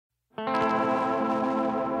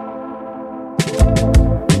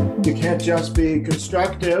You can't just be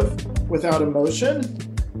constructive without emotion.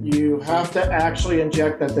 You have to actually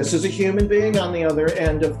inject that this is a human being on the other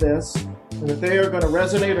end of this, and that they are going to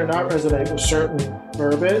resonate or not resonate with certain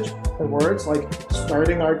verbiage and words, like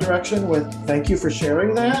starting our direction with thank you for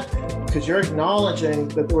sharing that, because you're acknowledging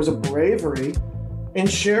that there was a bravery in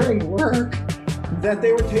sharing work that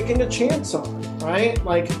they were taking a chance on, right?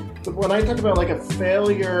 Like when I talk about like a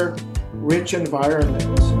failure-rich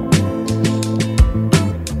environment.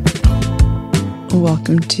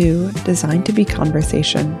 Welcome to Design to Be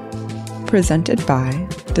Conversation, presented by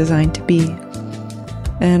Design to Be,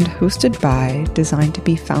 and hosted by Design to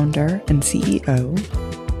Be founder and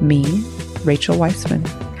CEO, me, Rachel Weissman.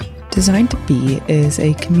 Design to Be is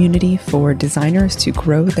a community for designers to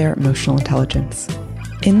grow their emotional intelligence.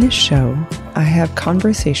 In this show, I have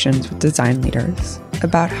conversations with design leaders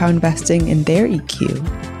about how investing in their EQ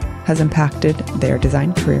has impacted their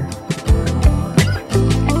design career.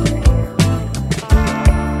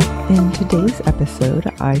 In today's episode,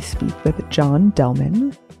 I speak with Jon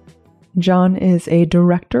Delman. Jon is a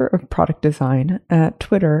director of product design at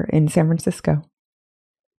Twitter in San Francisco.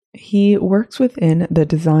 He works within the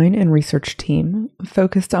design and research team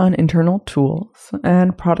focused on internal tools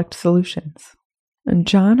and product solutions. And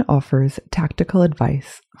Jon offers tactical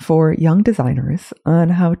advice for young designers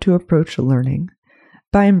on how to approach learning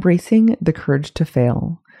by embracing the courage to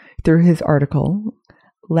fail through his article,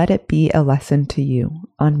 Let It Be a Lesson to You,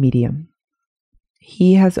 on Medium.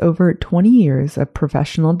 He has over 20 years of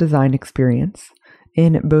professional design experience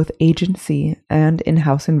in both agency and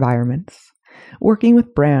in-house environments, working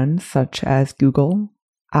with brands such as Google,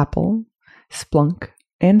 Apple, Splunk,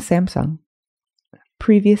 and Samsung.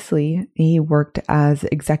 Previously, he worked as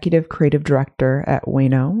executive creative director at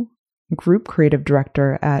Wayno, group creative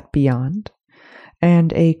director at Beyond,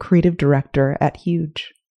 and a creative director at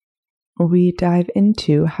Huge. We dive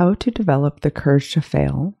into how to develop the courage to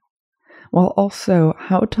fail, while also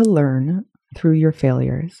how to learn through your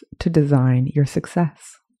failures to design your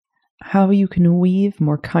success. How you can weave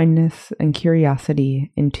more kindness and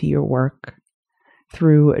curiosity into your work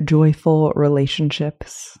through joyful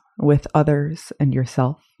relationships with others and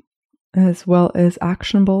yourself, as well as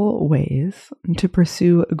actionable ways to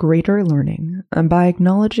pursue greater learning by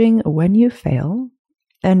acknowledging when you fail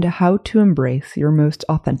and how to embrace your most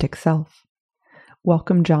authentic self.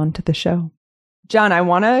 Welcome, Jon, to the show. Jon, I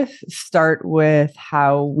want to start with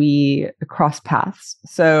how we crossed paths.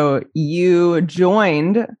 So you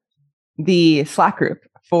joined the Slack group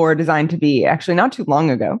for Design to Be actually not too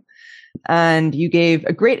long ago, and you gave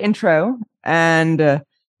a great intro, and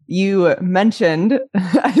you mentioned,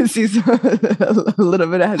 I see a little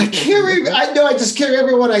bit of hesitation. I just can't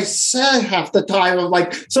remember what I said half the time. I'm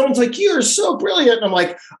like, someone's like, you're so brilliant. And I'm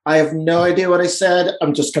like, I have no idea what I said.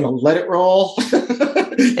 I'm just going to let it roll.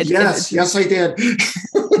 Yes, I did.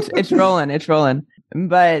 It's rolling.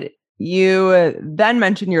 But you then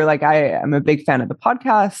mentioned, you're like, I am a big fan of the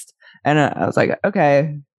podcast. And I was like,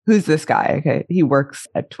 okay, who's this guy? Okay, he works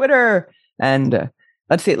at Twitter, and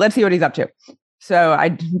let's see what he's up to. So I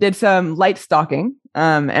did some light stalking,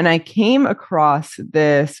 and I came across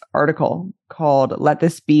this article called Let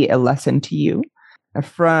This Be a Lesson to You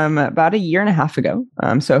from about a year and a half ago,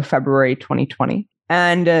 so February 2020.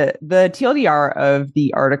 And the TLDR of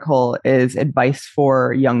the article is advice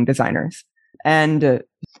for young designers. And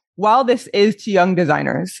while this is to young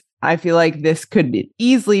designers, I feel like this could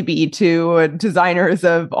easily be to designers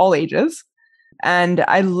of all ages. And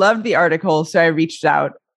I loved the article, so I reached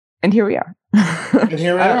out, and here we are. And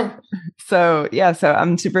here we are. So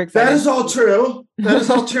I'm super excited. That is all true.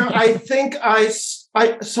 I think I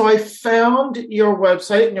found your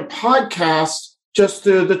website and your podcast just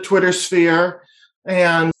through the Twitter sphere,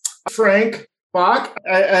 and Frank Bach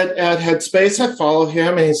at Headspace. I follow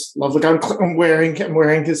him, and he's a lovely guy. I'm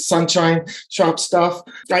wearing his Sunshine Shop stuff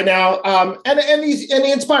right now, and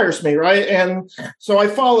he inspires me, right? And so I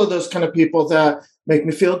follow those kind of people that make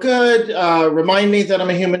me feel good, remind me that I'm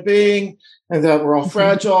a human being and that we're all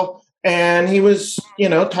fragile. And he was,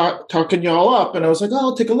 talking y'all up, and I was like, oh,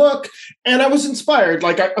 I'll take a look. And I was inspired.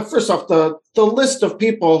 Like, first off, the list of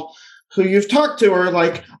people who you've talked to are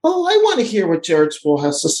like, oh, I want to hear what Jared Spool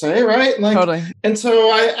has to say, right? And totally. And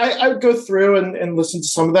so I would go through and listen to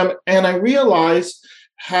some of them, and I realized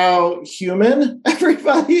how human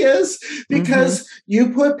everybody is, because you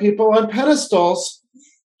put people on pedestals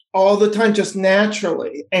all the time, just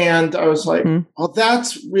naturally. And I was like, well,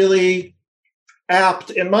 that's really apt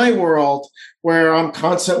in my world, where I'm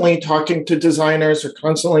constantly talking to designers or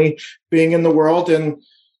constantly being in the world and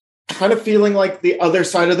kind of feeling like the other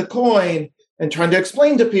side of the coin and trying to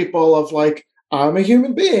explain to people of like, I'm a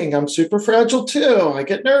human being. I'm super fragile too. I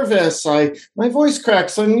get nervous. My voice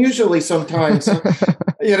cracks unusually sometimes.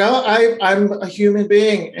 I'm a human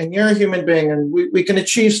being and you're a human being and we can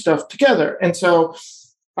achieve stuff together. And so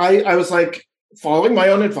I was like following my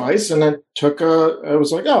own advice and then I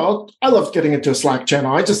was like, I love getting into a Slack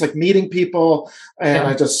channel. I just like meeting people and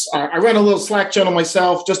I run a little Slack channel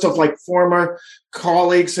myself just of like former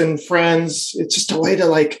colleagues and friends. It's just a way to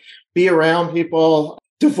like be around people,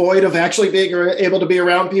 devoid of actually being able to be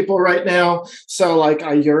around people right now. So like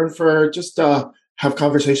I yearn for just have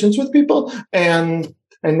conversations with people. And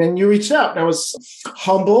then you reached out and I was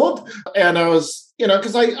humbled and I was,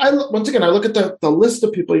 because I once again, I look at the list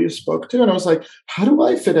of people you spoke to and I was like, how do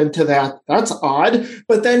I fit into that? That's odd.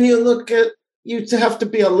 But then you have to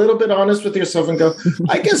be a little bit honest with yourself and go,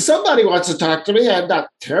 I guess somebody wants to talk to me. I'm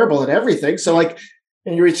not terrible at everything. So like,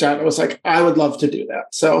 and you reached out and I was like, I would love to do that.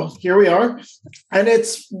 So here we are. And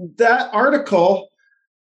it's that article's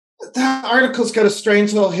got a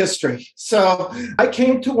strange little history. So I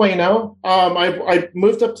came to Wayno. I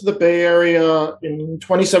moved up to the Bay Area in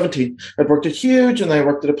 2017. I'd worked at Huge and I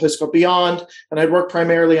worked at a place called Beyond and I'd worked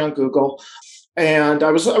primarily on Google. And I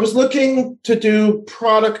was looking to do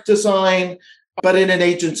product design, but in an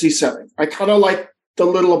agency setting. I kind of like the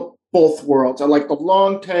little both worlds. I like the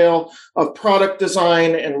long tail of product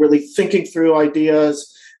design and really thinking through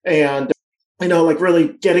ideas and, like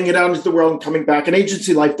really getting it out into the world and coming back. And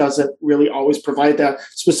agency life doesn't really always provide that,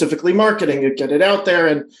 specifically marketing. You get it out there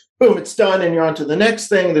and boom, it's done and you're on to the next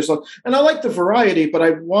thing. And I like the variety, but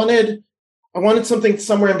I wanted something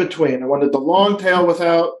somewhere in between. I wanted the long tail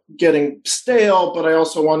without getting stale, but I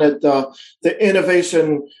also wanted the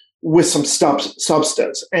innovation with some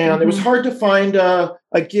substance. And it was hard to find a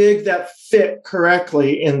gig that fit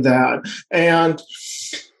correctly in that. And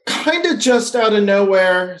kind of just out of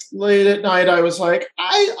nowhere, late at night, I was like,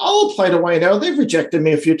 I'll apply to Wayno. They've rejected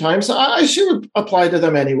me a few times. I should apply to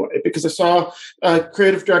them anyway, because I saw a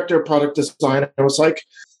creative director of product design. And I was like,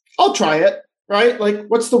 I'll try it, right? Like,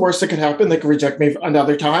 what's the worst that could happen? They could reject me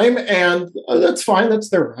another time. And that's fine. That's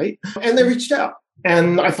their right. And they reached out.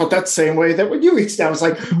 And I felt that same way that when you reached out, I was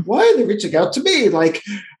like, why are they reaching out to me? Like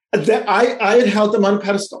that I had held them on a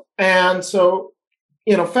pedestal. And so,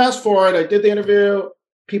 fast forward, I did the interview.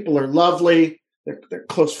 People are lovely. They're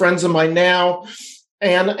close friends of mine now.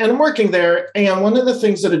 And I'm working there. And one of the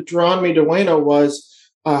things that had drawn me to Wayno was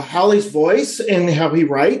Hallie's voice and how he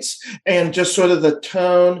writes and just sort of the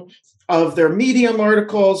tone of their Medium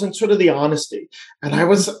articles and sort of the honesty. And I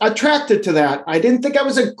was attracted to that. I didn't think I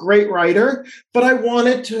was a great writer, but I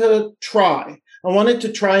wanted to try. I wanted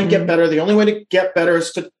to try and get better. The only way to get better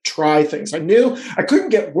is to try things. I knew I couldn't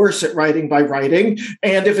get worse at writing by writing.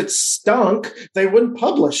 And if it stunk, they wouldn't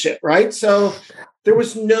publish it, right? So there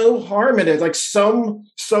was no harm in it. Like someone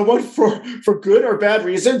for good or bad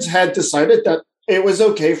reasons had decided that it was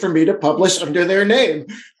okay for me to publish under their name.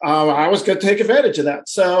 I was going to take advantage of that.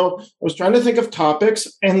 So I was trying to think of topics,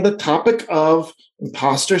 and the topic of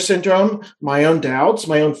imposter syndrome, my own doubts,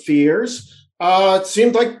 my own fears, it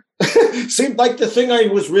seemed like the thing I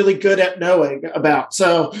was really good at knowing about.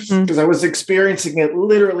 So because I was experiencing it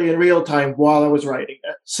literally in real time while I was writing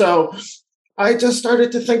it. So I just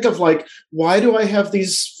started to think of like, why do I have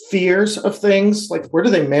these fears of things? Like, where do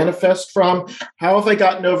they manifest from? How have I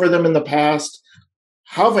gotten over them in the past?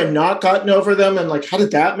 How have I not gotten over them? And like, how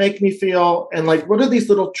did that make me feel? And like, what are these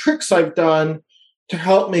little tricks I've done to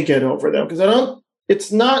help me get over them? Because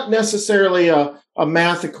it's not necessarily a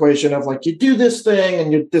math equation of like, you do this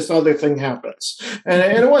thing and this other thing happens. And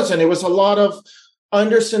it wasn't. It was a lot of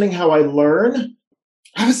understanding how I learn.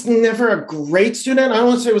 I was never a great student. I don't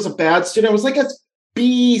want to say I was a bad student. I was like a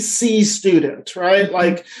B/C student, right?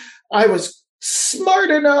 Like I was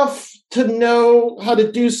smart enough to know how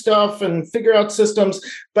to do stuff and figure out systems,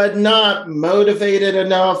 but not motivated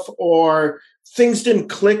enough, or things didn't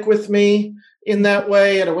click with me in that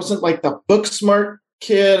way. And it wasn't like the book smart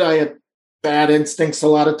kid. I had bad instincts a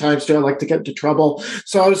lot of times too. I like to get into trouble.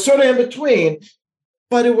 So I was sort of in between,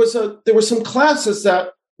 but there were some classes that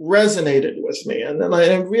resonated with me. And then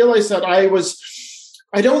I realized that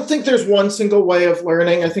I don't think there's one single way of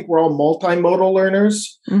learning. I think we're all multimodal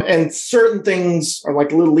learners, and certain things are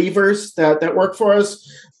like little levers that work for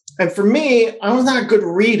us. And for me, I'm not a good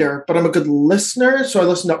reader, but I'm a good listener. So I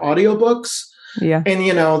listen to audiobooks. Yeah. And,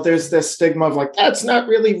 there's this stigma of like, that's not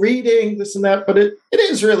really reading, this and that, but it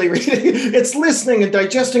is really reading. It's listening and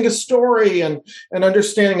digesting a story and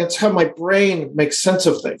understanding. It's how my brain makes sense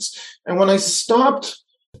of things. And when I stopped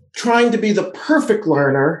trying to be the perfect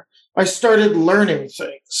learner, I started learning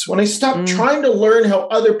things. When I stopped trying to learn how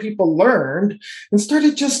other people learned and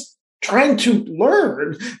started just trying to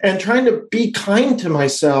learn and trying to be kind to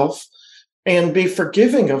myself and be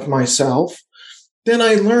forgiving of myself, then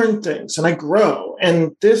I learn things and I grow.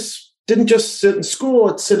 And this didn't just sit in school,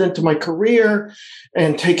 it sit into my career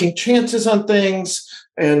and taking chances on things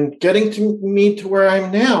and getting to me to where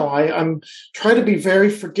I'm now. I'm trying to be very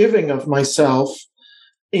forgiving of myself,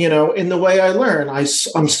 in the way I learn. I'm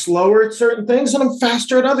slower at certain things and I'm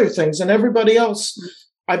faster at other things. And everybody else,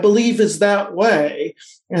 I believe, is that way.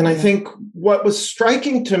 And I think what was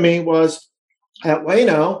striking to me was at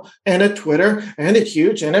Wayno and at Twitter and at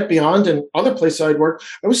Huge and at Beyond and other places I'd work,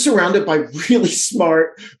 I was surrounded by really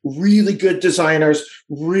smart, really good designers,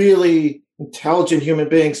 really intelligent human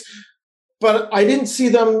beings. But I didn't see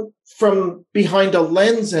them from behind a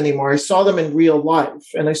lens anymore. I saw them in real life,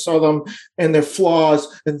 and I saw them and their flaws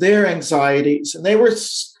and their anxieties. And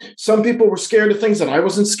some people were scared of things that I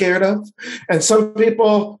wasn't scared of. And some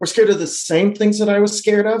people were scared of the same things that I was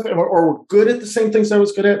scared of, or were good at the same things I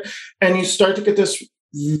was good at. And you start to get this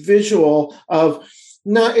visual of,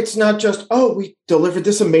 it's not just, we delivered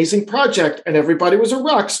this amazing project and everybody was a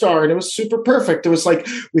rock star and it was super perfect. It was like,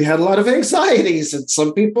 we had a lot of anxieties and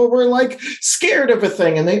some people were like scared of a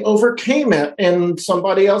thing and they overcame it, and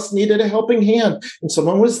somebody else needed a helping hand and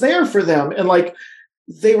someone was there for them. And like,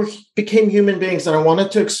 became human beings. And I wanted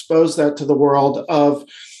to expose that to the world of,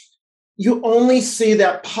 you only see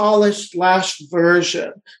that polished last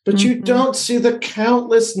version, but you don't see the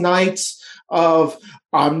countless nights of,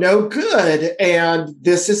 I'm no good, and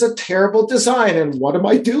this is a terrible design, and what am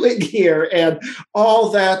I doing here? And all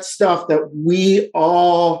that stuff that we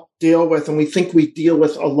all deal with and we think we deal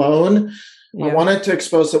with alone. Yeah. I wanted to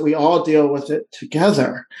expose that we all deal with it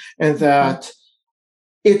together, and that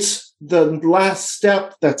it's the last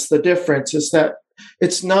step that's the difference, is that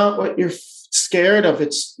it's not what you're scared of.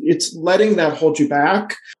 It's letting that hold you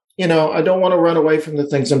back. I don't want to run away from the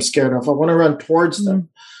things I'm scared of. I want to run towards them.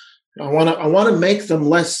 I want to make them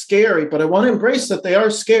less scary, but I want to embrace that they are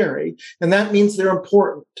scary, and that means they're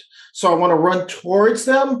important. So I want to run towards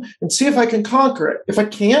them and see if I can conquer it. If I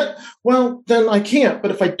can't, well, then I can't.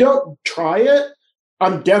 But if I don't try it,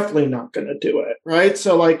 I'm definitely not going to do it, right?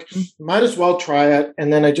 So might as well try it,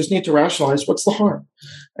 and then I just need to rationalize what's the harm.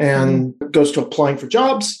 And it goes to applying for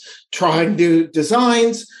jobs, trying new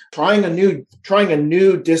designs, trying a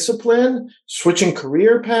new discipline, switching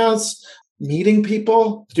career paths, meeting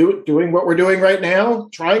people, doing what we're doing right now,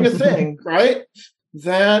 trying a thing, right?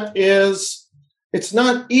 It's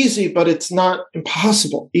not easy, but it's not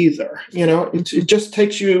impossible either. It just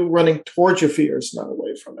takes you running towards your fears, not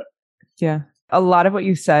away from it. Yeah. A lot of what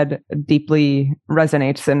you said deeply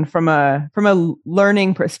resonates. And from a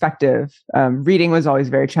learning perspective, reading was always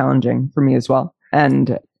very challenging for me as well.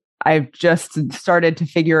 And I've just started to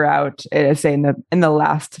figure out, say in the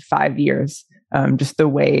last 5 years, just the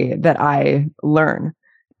way that I learn.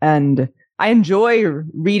 And I enjoy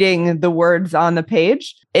reading the words on the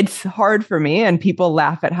page. It's hard for me, and people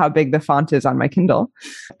laugh at how big the font is on my Kindle.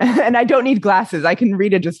 And I don't need glasses. I can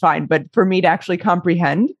read it just fine. But for me to actually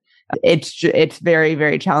comprehend, it's very,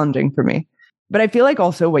 very challenging for me. But I feel like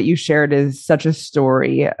also what you shared is such a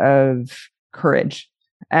story of courage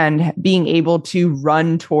and being able to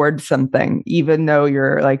run towards something, even though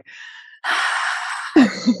you're like,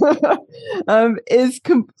 is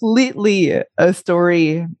completely a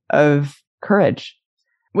story of courage,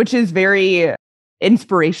 which is very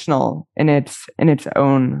inspirational in its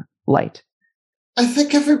own light. I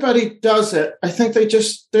think everybody does it. I think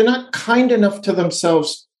they're not kind enough to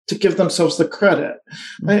themselves to give themselves the credit.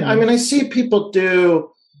 I mean, I see people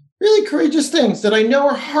do really courageous things that I know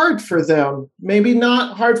are hard for them. Maybe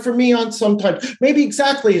not hard for me on sometimes. Maybe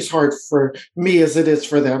exactly as hard for me as it is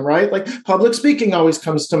for them, right? Like public speaking always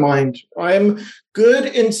comes to mind. I'm good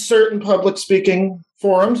in certain public speaking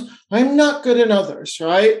forums. I'm not good in others,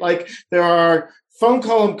 right? Like there are phone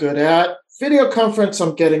call I'm good at, video conference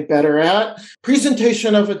I'm getting better at,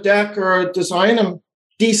 presentation of a deck or a design I'm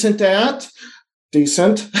decent at.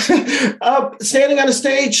 Standing on a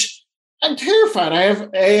stage, I'm terrified.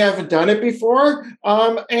 I haven't done it before,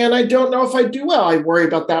 and I don't know if I do well. I worry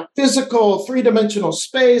about that physical, three-dimensional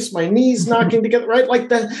space, my knees knocking together, right? Like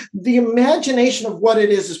the imagination of what it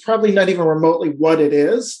is probably not even remotely what it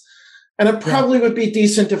is. And it probably would be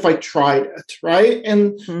decent if I tried it, right?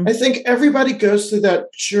 And I think everybody goes through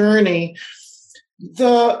that journey.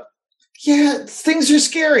 Things are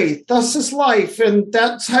scary. Thus is life. And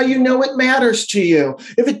that's how you know it matters to you.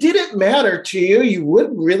 If it didn't matter to you, you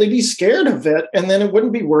wouldn't really be scared of it. And then it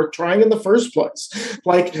wouldn't be worth trying in the first place.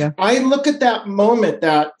 I look at that moment,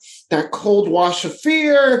 that cold wash of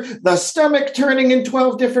fear, the stomach turning in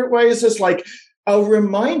 12 different ways, as like, a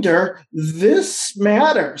reminder, this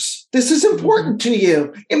matters. This is important to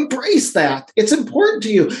you. Embrace that. It's important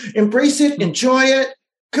to you. Embrace it, enjoy it,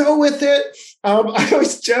 go with it. I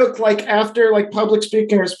always joke, like after like public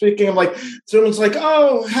speaking or speaking, I'm like, someone's like,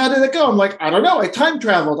 oh, how did it go? I'm like, I don't know. I time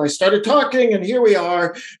traveled. I started talking and here we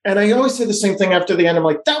are. And I always say the same thing after the end. I'm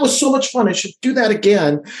like, that was so much fun. I should do that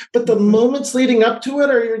again. But the moments leading up to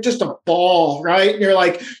it are you're just a ball, right? And you're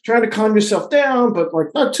like trying to calm yourself down, but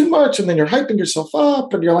like not too much. And then you're hyping yourself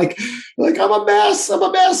up and you're like, I'm a mess.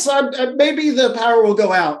 Maybe the power will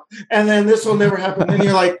go out and then this will never happen. And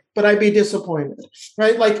you're like, but I'd be disappointed,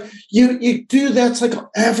 right? Like you do that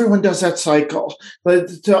cycle. Everyone does that cycle. But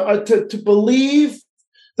to believe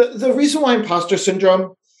the reason why imposter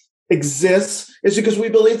syndrome exists is because we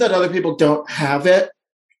believe that other people don't have it.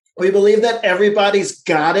 We believe that everybody's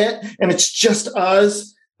got it and it's just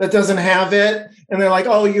us that doesn't have it. And they're like,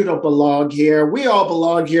 oh, you don't belong here. We all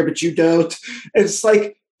belong here, but you don't. It's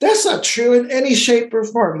like, that's not true in any shape or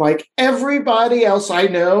form. Like everybody else I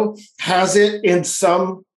know has it in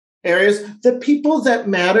some areas. The people that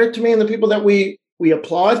matter to me and the people that we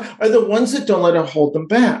applaud are the ones that don't let it hold them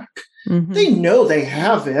back. Mm-hmm. They know they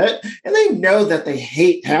have it and they know that they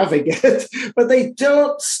hate having it, but they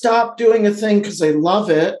don't stop doing a thing because they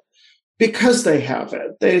love it, because they have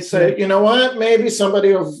it. They say, you know what, maybe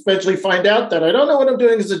somebody will eventually find out that I don't know what I'm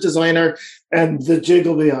doing as a designer and the jig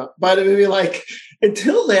will be up. But it would be like,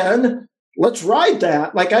 until then, let's ride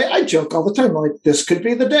that. Like I joke all the time, like this could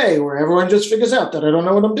be the day where everyone just figures out that I don't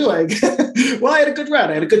know what I'm doing. Well, I had a good run.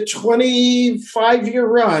 I had a good 25-year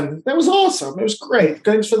run. That was awesome. It was great.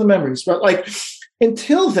 Thanks for the memories. But like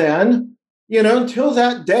until then, until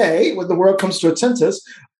that day when the world comes to its senses,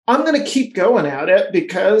 I'm going to keep going at it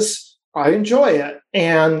because I enjoy it.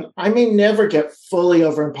 And I may never get fully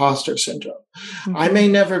over imposter syndrome. Mm-hmm. I may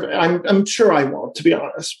never, I'm sure I won't, to be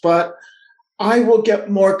honest, but I will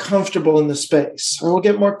get more comfortable in the space. I will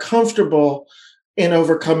get more comfortable in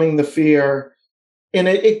overcoming the fear. And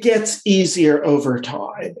it gets easier over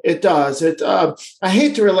time. It does. I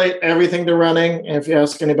hate to relate everything to running. And if you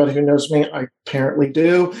ask anybody who knows me, I apparently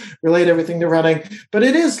do relate everything to running. But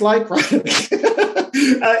it is like running.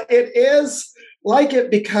 It is like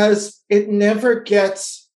it because it never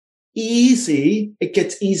gets easy. It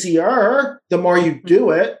gets easier the more you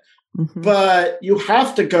do it. Mm-hmm. But you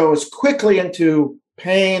have to go as quickly into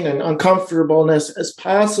pain and uncomfortableness as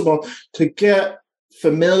possible to get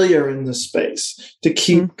familiar in the space, to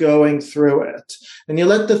keep going through it. And you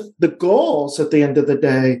let the goals at the end of the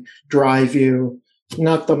day drive you,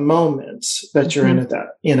 not the moments that you're in at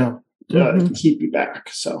that, keep you back.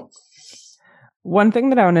 So one thing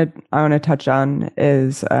that I want to touch on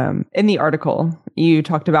is in the article, you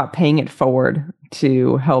talked about paying it forward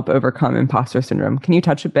to help overcome imposter syndrome. Can you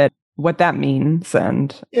touch a bit what that means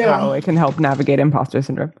and how it can help navigate imposter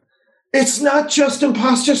syndrome? It's not just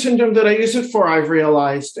imposter syndrome that I use it for. I've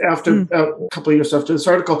realized after a couple of years after this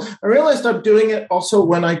article, I realized I'm doing it also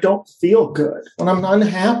when I don't feel good, when I'm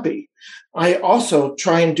unhappy. I also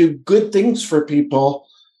try and do good things for people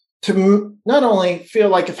to not only feel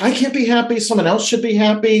like if I can't be happy, someone else should be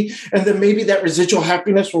happy, and then maybe that residual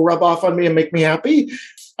happiness will rub off on me and make me happy.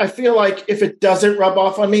 I feel like if it doesn't rub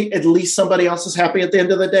off on me, at least somebody else is happy at the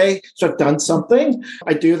end of the day. So I've done something.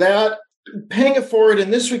 I do that. Paying it forward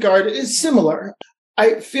in this regard is similar.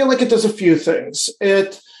 I feel like it does a few things.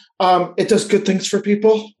 It does good things for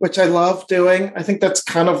people, which I love doing. I think that's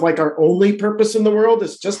kind of like our only purpose in the world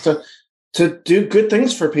is just to do good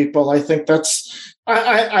things for people. I think that's,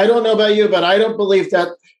 I don't know about you, but I don't believe that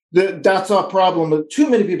that's a problem with too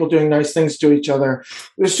many people doing nice things to each other.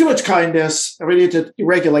 There's too much kindness, and we need to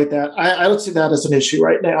regulate that. I don't see that as an issue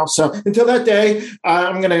right now. So until that day,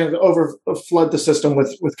 I'm going to flood the system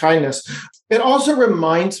with kindness. It also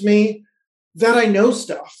reminds me that I know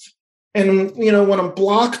stuff. And, when I'm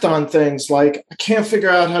blocked on things, like I can't figure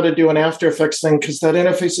out how to do an After Effects thing because that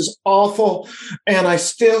interface is awful, and I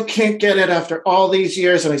still can't get it after all these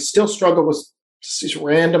years, and I still struggle with these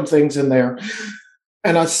random things in there.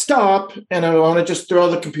 And I stop and I want to just throw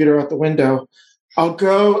the computer out the window. I'll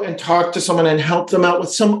go and talk to someone and help them out with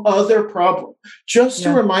some other problem, just to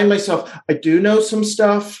remind myself, I do know some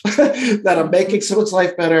stuff, that I'm making someone's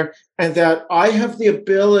life better, and that I have the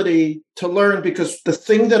ability to learn because the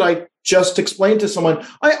thing that I just explained to someone,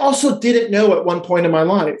 I also didn't know at one point in my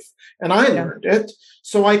life, and I learned it.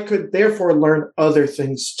 So I could therefore learn other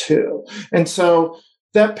things too. And so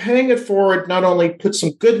that paying it forward not only puts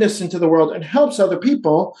some goodness into the world and helps other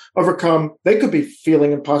people overcome, they could be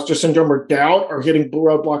feeling imposter syndrome or doubt or hitting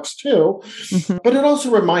roadblocks too, but it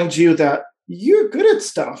also reminds you that you're good at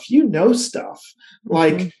stuff, you know stuff.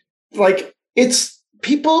 Like it's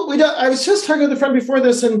people, I was just talking with a friend before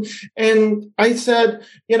this, and I said,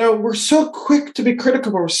 we're so quick to be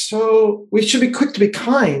critical. We should be quick to be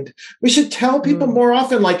kind. We should tell people more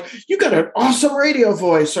often, like, you got an awesome radio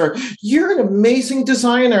voice, or you're an amazing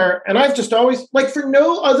designer. And I've just always, like, for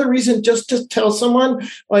no other reason, just to tell someone,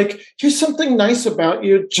 like, here's something nice about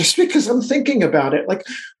you, just because I'm thinking about it. Like,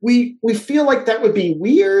 we feel like that would be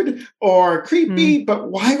weird or creepy, but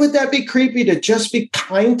why would that be creepy to just be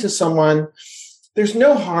kind to someone? There's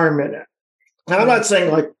no harm in it. And I'm not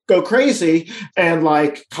saying like go crazy and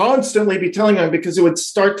like constantly be telling them, because it would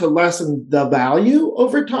start to lessen the value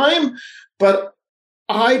over time. But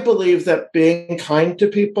I believe that being kind to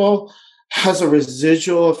people has a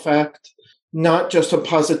residual effect, not just on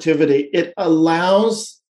positivity. It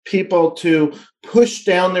allows people to push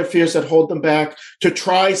down their fears that hold them back, to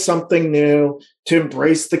try something new, to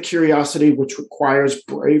embrace the curiosity, which requires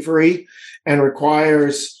bravery and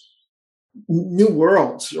requires new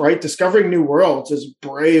worlds, right? Discovering new worlds is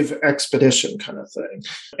brave expedition kind of thing.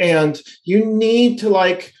 And you need to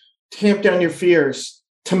like tamp down your fears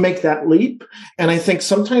to make that leap. And I think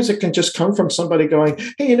sometimes it can just come from somebody going,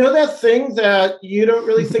 hey, you know that thing that you don't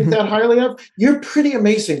really think that highly of? You're pretty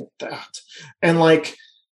amazing at that. And like,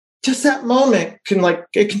 just that moment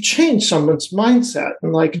it can change someone's mindset.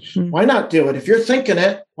 And like, why not do it? If you're thinking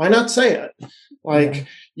it, why not say it? Like,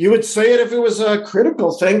 you would say it if it was a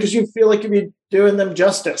critical thing, because you feel like you'd be doing them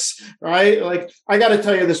justice, right? Like, I got to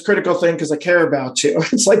tell you this critical thing because I care about you.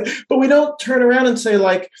 It's like, but we don't turn around and say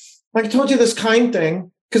like, I told you this kind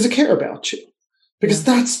thing because I care about you, because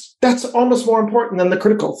that's almost more important than the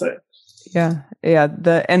critical thing. Yeah.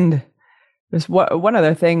 And there's one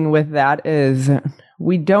other thing with that is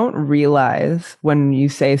we don't realize when you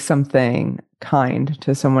say something kind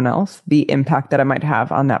to someone else, the impact that it might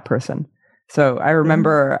have on that person. So I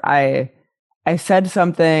remember I said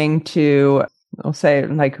something to, I'll say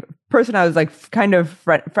like person I was like kind of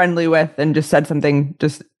friendly with, and just said something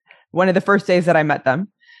just one of the first days that I met them.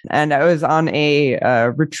 And I was on a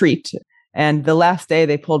retreat, and the last day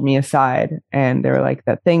they pulled me aside and they were like,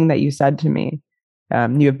 that thing that you said to me,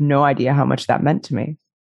 you have no idea how much that meant to me.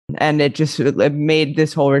 And it made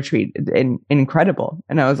this whole retreat incredible.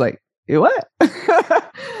 And I was like, what?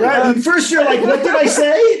 Right. First, you're like, what did I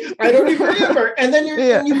say? I don't even remember. And then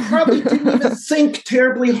and you probably didn't even think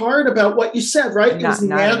terribly hard about what you said, right? It was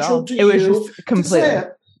natural to you. It was just completely.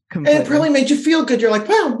 And it probably made you feel good. You're like,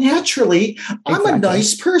 wow, naturally, I'm a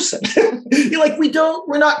nice person. You're like,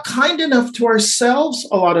 we're not kind enough to ourselves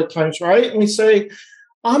a lot of times, right? And we say,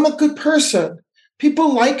 I'm a good person.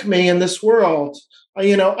 People like me in this world.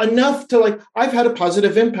 Enough to like, I've had a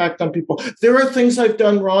positive impact on people. There are things I've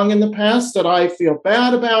done wrong in the past that I feel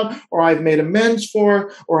bad about, or I've made amends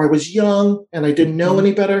for, or I was young and I didn't know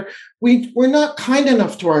any better. We're not kind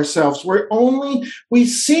enough to ourselves. We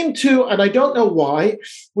seem to, and I don't know why,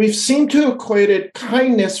 we've seemed to equated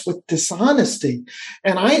kindness with dishonesty.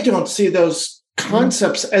 And I don't see those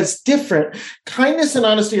concepts as different. Kindness and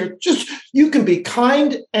honesty are just, you can be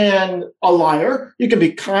kind and a liar. You can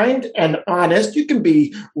be kind and honest. You can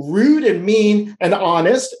be rude and mean and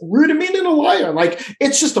honest, rude and mean and a liar. Like,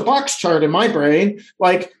 it's just a box chart in my brain.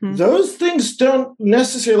 Like, those things don't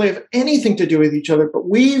necessarily have anything to do with each other, but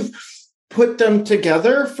we've put them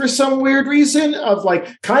together for some weird reason of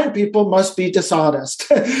like, kind people must be dishonest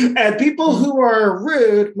and people who are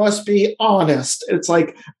rude must be honest. It's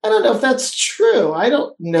like, I don't know if that's true. I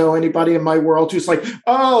don't know anybody in my world who's like,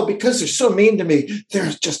 oh, because they're so mean to me,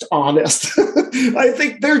 they're just honest. I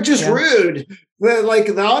think they're just rude. Like,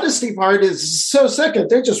 the honesty part is so second.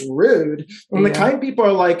 They're just rude. And the kind people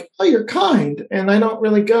are like, oh, you're kind. And I don't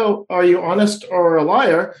really go, are you honest or a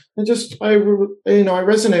liar? I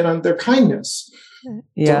resonate on their kindness.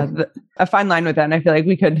 Yeah. A fine line with that. And I feel like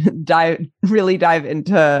we could really dive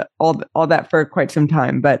into all that for quite some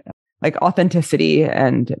time, but like authenticity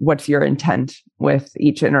and what's your intent with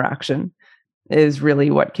each interaction is really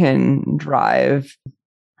what can drive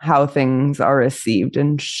how things are received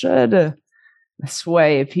and should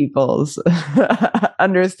sway people's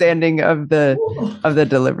understanding of the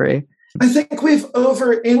delivery. I think we've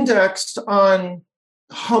over-indexed on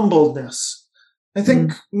humbleness. I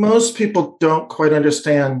think most people don't quite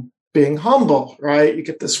understand being humble, right? You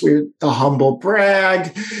get this the humble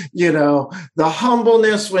brag, the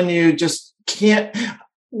humbleness when you just can't.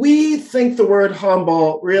 We think the word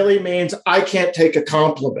humble really means I can't take a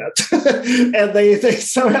compliment. And they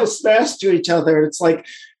somehow smash to each other. It's like,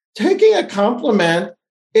 taking a compliment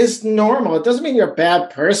is normal. It doesn't mean you're a bad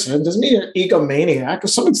person. It doesn't mean you're an egomaniac. If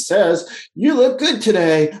someone says, you look good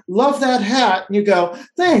today, love that hat, and you go,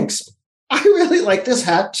 thanks, I really like this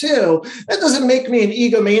hat too. That doesn't make me an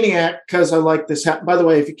egomaniac because I like this hat. By the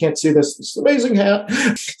way, if you can't see this, this is an amazing hat.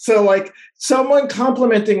 So like someone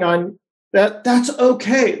complimenting on that, that's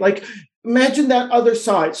okay. Like imagine that other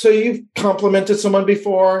side. So you've complimented someone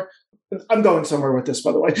before. I'm going somewhere with this,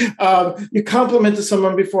 by the way. You complimented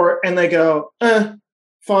someone before and they go,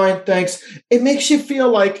 fine, thanks. It makes you feel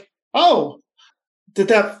like, oh, did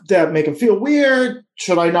that make them feel weird?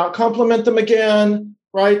 Should I not compliment them again?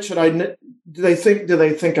 Right? Do they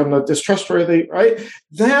think I'm not distrustworthy? Right?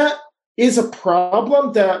 That is a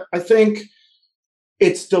problem that I think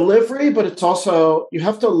it's delivery, but it's also, you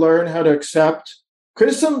have to learn how to accept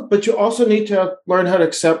criticism, but you also need to learn how to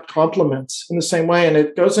accept compliments in the same way. And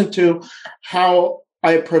it goes into how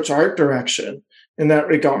I approach art direction in that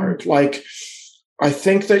regard. Like, I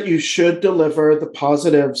think that you should deliver the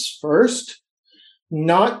positives first,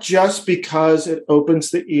 not just because it opens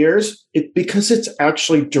the ears, because it's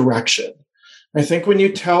actually direction. I think when you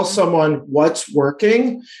tell someone what's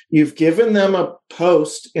working, you've given them a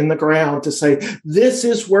post in the ground to say, this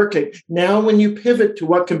is working. Now, when you pivot to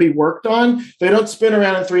what can be worked on, they don't spin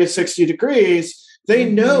around in 360 degrees. They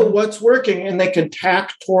know what's working and they can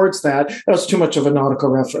tack towards that. That was too much of a nautical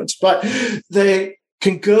reference, but they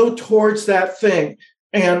can go towards that thing.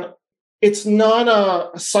 And it's not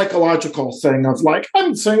a psychological thing of like,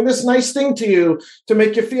 I'm saying this nice thing to you to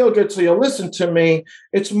make you feel good so you'll listen to me.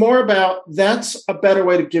 It's more about that's a better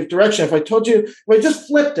way to give direction. If I told you, if I just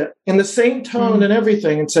flipped it in the same tone and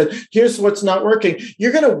everything and said, here's what's not working,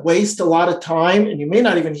 you're going to waste a lot of time and you may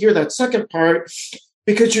not even hear that second part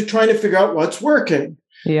because you're trying to figure out what's working.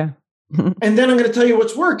 Yeah. And then I'm going to tell you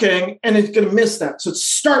what's working, and it's going to miss that. So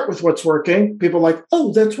start with what's working. People are like,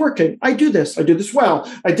 oh, that's working. I do this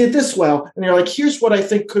well. I did this well. And you're like, here's what I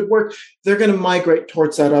think could work. They're going to migrate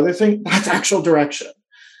towards that other thing. That's actual direction.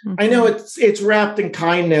 I know it's wrapped in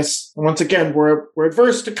kindness. And once again, we're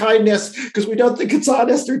adverse to kindness because we don't think it's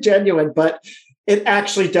honest or genuine, but it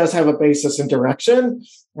actually does have a basis in direction.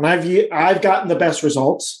 And I've gotten the best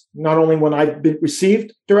results, not only when I've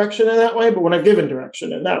received direction in that way, but when I've given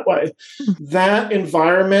direction in that way. That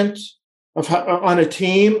environment on a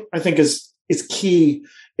team, I think is key.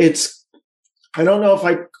 I don't know if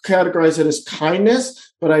I categorize it as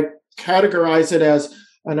kindness, but I categorize it as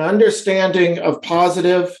an understanding of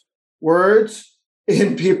positive words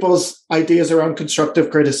in people's ideas around constructive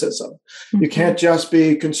criticism. You can't just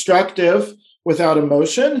be constructive without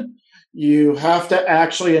emotion. You have to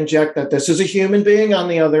actually inject that this is a human being on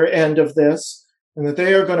the other end of this, and that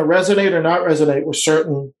they are going to resonate or not resonate with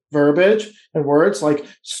certain verbiage and words, like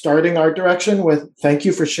starting art direction with thank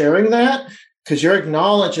you for sharing that, because you're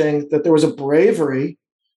acknowledging that there was a bravery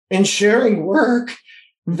in sharing work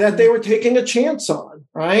that they were taking a chance on,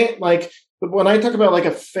 right? Like when I talk about like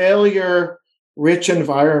a failure-rich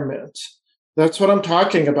environment, that's what I'm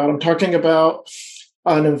talking about. I'm talking about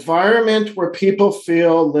an environment where people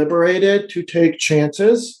feel liberated to take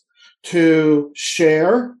chances, to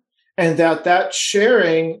share, and that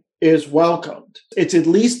sharing is welcomed. It's at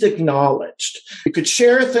least acknowledged. You could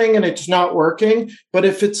share a thing and it's not working, but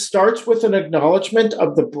if it starts with an acknowledgement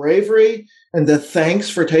of the bravery and the thanks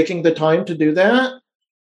for taking the time to do that,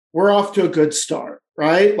 we're off to a good start,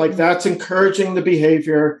 right? Like that's encouraging the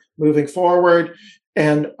behavior moving forward.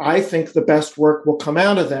 And I think the best work will come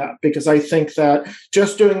out of that, because I think that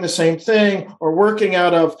just doing the same thing or working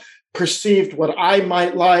out of perceived what I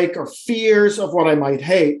might like or fears of what I might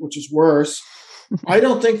hate, which is worse, I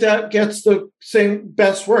don't think that gets the same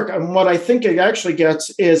best work. And what I think it actually gets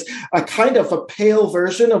is a kind of a pale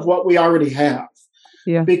version of what we already have.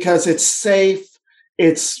 Yeah. Because it's safe,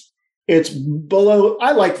 it's below.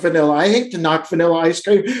 I like vanilla. I hate to knock vanilla ice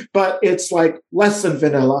cream, but it's like less than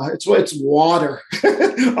vanilla. It's water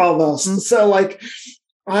almost. Mm-hmm. So like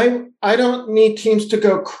I don't need teams to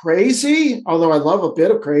go crazy, although I love a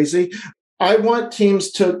bit of crazy. I want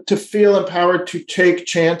teams to feel empowered to take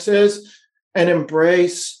chances and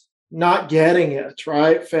embrace not getting it,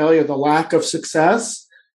 right? Failure, the lack of success,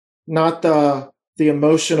 not the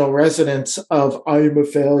emotional resonance of I'm a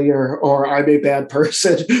failure or I'm a bad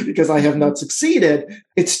person because I have not succeeded.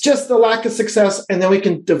 It's just the lack of success. And then we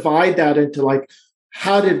can divide that into like,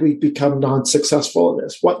 how did we become non-successful in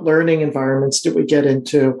this? What learning environments did we get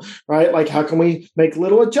into, right? Like, how can we make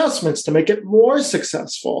little adjustments to make it more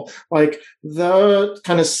successful? Like the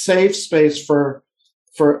kind of safe space for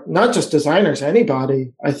not just designers,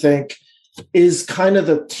 anybody, I think, is kind of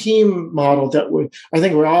the team model that I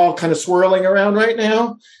think we're all kind of swirling around right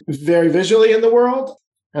now, very visually in the world.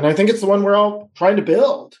 And I think it's the one we're all trying to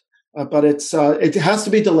build, but it has to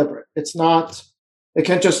be deliberate. It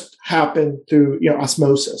can't just happen through,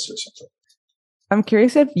 osmosis or something. I'm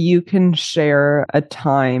curious if you can share a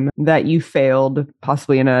time that you failed,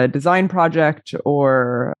 possibly in a design project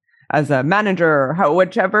or as a manager, or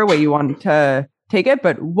whichever way you want to take it,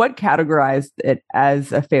 but what categorized it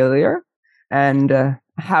as a failure? And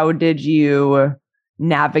how did you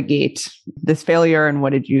navigate this failure and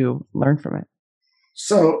what did you learn from it?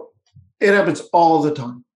 So it happens all the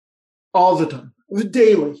time,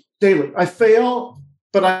 daily. I fail,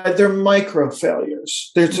 but they're micro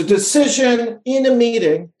failures. There's a decision in a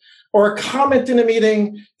meeting or a comment in a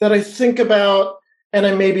meeting that I think about and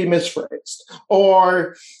I maybe misphrased,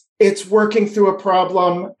 or it's working through a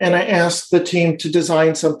problem and I ask the team to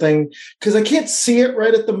design something because I can't see it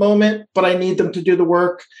right at the moment, but I need them to do the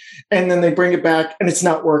work. And then they bring it back and it's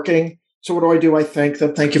not working. So what do? I thank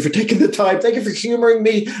them. Thank you for taking the time. Thank you for humoring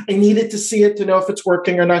me. I needed to see it to know if it's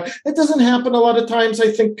working or not. It doesn't happen a lot of times.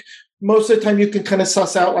 I think most of the time you can kind of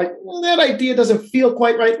suss out like, well, that idea doesn't feel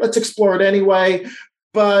quite right. Let's explore it anyway.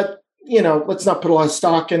 But, let's not put a lot of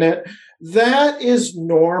stock in it. That is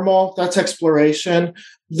normal. That's exploration.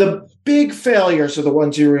 The big failures are the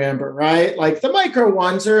ones you remember, right? Like the micro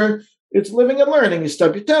ones it's living and learning. You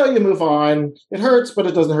stub your toe, you move on. It hurts, but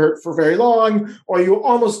it doesn't hurt for very long. Or you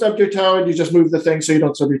almost stubbed your toe and you just move the thing so you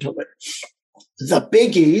don't stub your toe later. The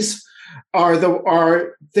biggies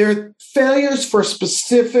they're failures for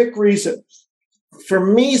specific reasons. For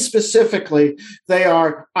me specifically, they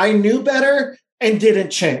are, I knew better and didn't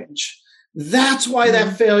change. That's why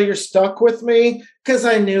that failure stuck with me, because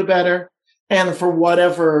I knew better. And for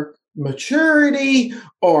whatever maturity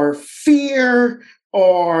or fear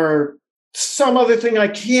or some other thing I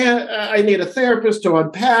need a therapist to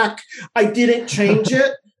unpack, I didn't change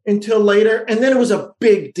it until later. And then it was a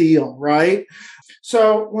big deal, right?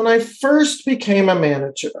 So when I first became a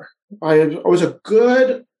manager, I was a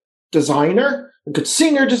good designer, a good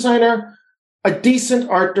senior designer, a decent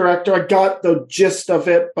art director. I got the gist of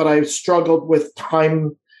it, but I struggled with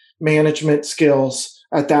time management skills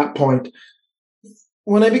at that point.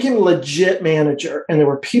 When I became a legit manager and there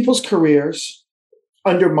were people's careers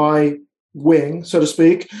under my wing, so to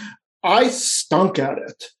speak, I stunk at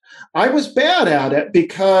it. I was bad at it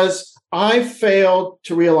because I failed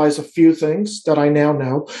to realize a few things that I now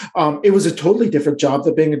know. It was a totally different job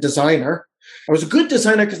than being a designer. I was a good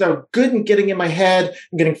designer because I was good in getting in my head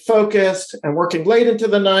and getting focused and working late into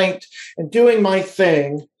the night and doing my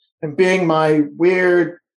thing and being my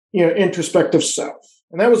weird, introspective self.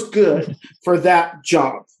 And that was good for that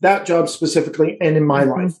job specifically and in my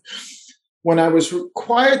life. When I was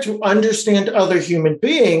required to understand other human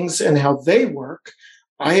beings and how they work,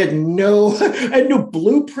 I had no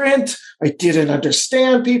blueprint. I didn't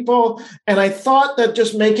understand people. And I thought that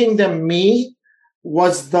just making them me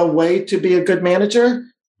was the way to be a good manager,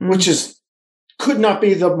 which could not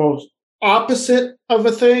be the most opposite of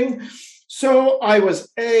a thing. So I was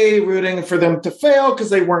rooting for them to fail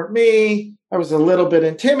because they weren't me. I was a little bit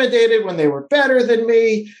intimidated when they were better than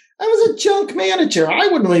me. I was a junk manager. I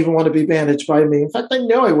wouldn't even want to be managed by me. In fact, I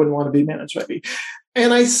know I wouldn't want to be managed by me.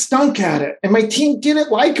 And I stunk at it. And my team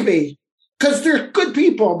didn't like me because they're good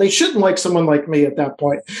people. They shouldn't like someone like me at that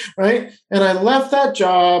point, right? And I left that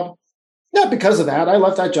job. Not because of that. I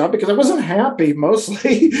left that job because I wasn't happy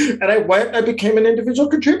mostly. And I became an individual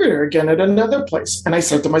contributor again at another place. And I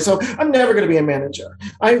said to myself, I'm never going to be a manager.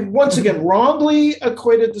 I once again wrongly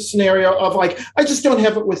equated the scenario of I just don't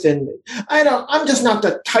have it within me. I'm just not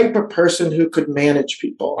the type of person who could manage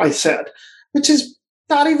people, I said, which is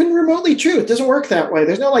not even remotely true. It doesn't work that way.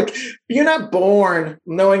 There's no you're not born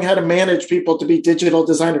knowing how to manage people to be digital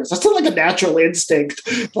designers. That's not a natural instinct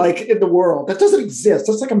in the world. That doesn't exist.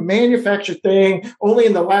 That's a manufactured thing only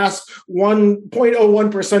in the last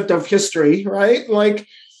 1.01% of history, right?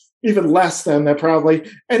 Even less than that probably.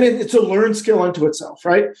 And it's a learned skill unto itself,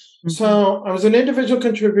 right? Mm-hmm. So I was an individual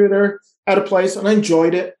contributor at a place and I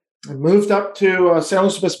enjoyed it. I moved up to San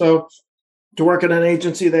Luis Obispo to work at an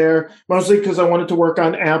agency there, mostly because I wanted to work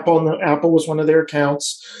on Apple, and Apple was one of their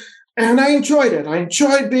accounts. And I enjoyed it. I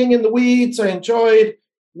enjoyed being in the weeds. I enjoyed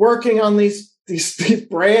working on these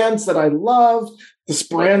brands that I loved, this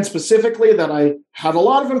brand specifically that I had a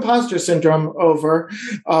lot of imposter syndrome over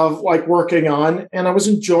of working on. And I was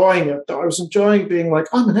enjoying it, though. I was enjoying being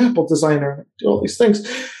I'm an Apple designer and I do all these things.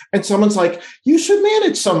 And someone's like, you should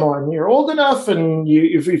manage someone. You're old enough and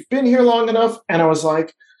if you've been here long enough. And I was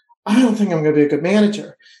like, I don't think I'm going to be a good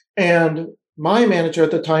manager. And my manager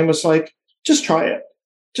at the time was like, just try it.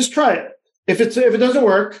 Just try it. If it doesn't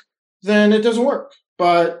work, then it doesn't work.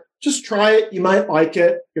 But just try it. You might like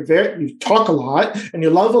it. You talk a lot and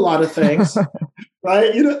you love a lot of things,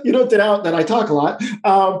 right? You don't doubt that I talk a lot.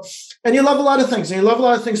 And you love a lot of things and you love a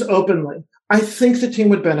lot of things openly. I think the team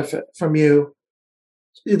would benefit from you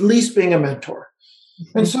at least being a mentor.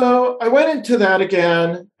 And so I went into that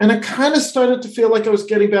again, and I kind of started to feel like I was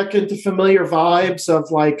getting back into familiar vibes of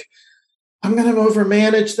like, I'm going to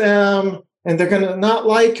overmanage them and they're going to not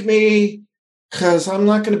like me because I'm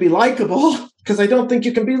not going to be likable, because I don't think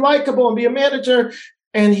you can be likable and be a manager.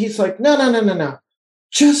 And he's like, no.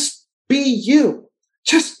 Just be you.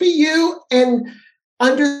 Just be you and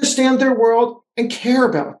understand their world and care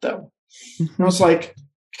about them. And I was like,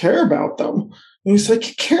 care about them? And he's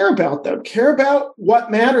like, care about them. Care about what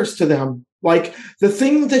matters to them. Like the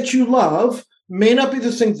thing that you love may not be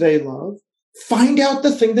the thing they love. Find out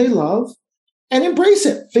the thing they love and embrace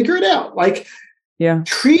it. Figure it out. Like,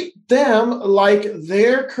 treat them like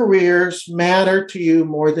their careers matter to you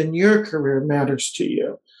more than your career matters to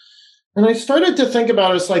you. And I started to think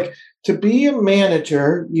about it as like, to be a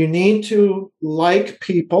manager, you need to like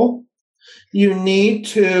people. You need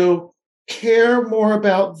to care more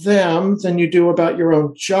about them than you do about your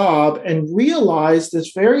own job, and realize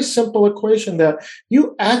this very simple equation that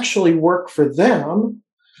you actually work for them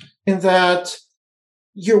and that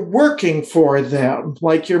you're working for them.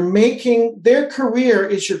 Like you're making their career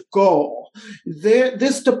is your goal.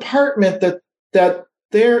 This department that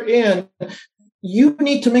they're in, you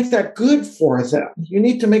need to make that good for them. You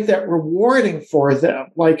need to make that rewarding for them.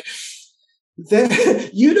 Like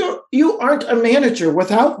you aren't a manager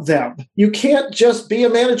without them. You can't just be a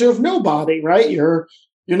manager of nobody, right? You're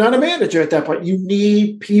not a manager at that point. You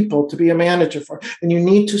need people to be a manager for, and you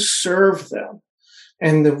need to serve them.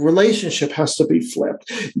 And the relationship has to be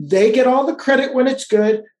flipped. They get all the credit when it's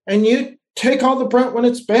good, and you take all the brunt when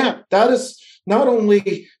it's bad. That is not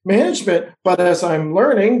only management, but as I'm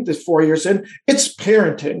learning this 4 years in, it's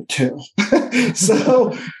parenting too.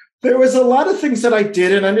 So there was a lot of things that I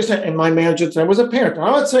didn't understand. And my manager at the time was a parent.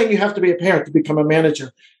 I'm not saying you have to be a parent to become a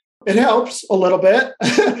manager. It helps a little bit.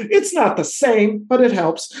 It's not the same, but it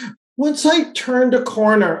helps. Once I turned a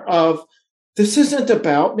corner of, this isn't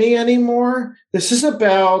about me anymore. This is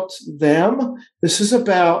about them. This is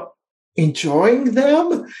about enjoying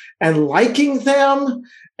them and liking them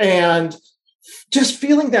and just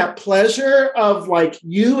feeling that pleasure of like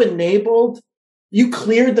you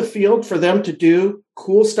cleared the field for them to do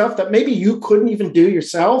cool stuff that maybe you couldn't even do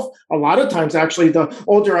yourself. A lot of times, actually, the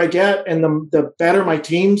older I get and the better my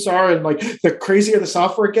teams are and like the crazier the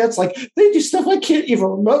software gets, like they do stuff I can't even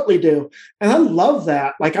remotely do. And I love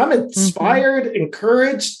that. Like I'm inspired,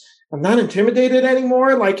 encouraged. I'm not intimidated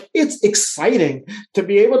anymore. Like it's exciting to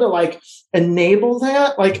be able to like enable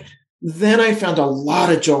that. Like then I found a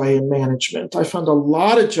lot of joy in management. I found a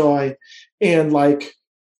lot of joy in like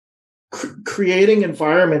creating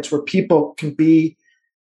environments where people can be,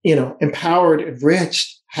 empowered,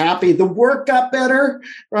 enriched, happy. The work got better,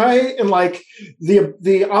 right? And like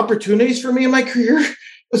the opportunities for me in my career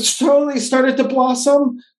slowly started to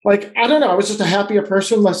blossom. Like, I don't know, I was just a happier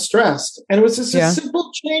person, less stressed. And it was just a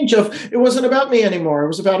simple change of, it wasn't about me anymore. It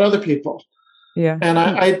was about other people. Yeah. And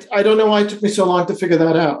I don't know why it took me so long to figure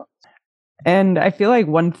that out. And I feel like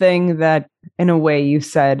one thing that, in a way, you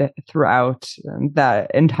said throughout that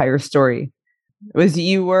entire story was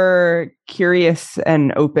you were curious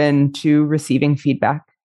and open to receiving feedback.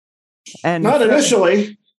 And not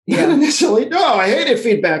initially. Yeah. Not initially. No, I hated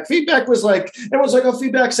feedback. Feedback was like, everyone's like, oh,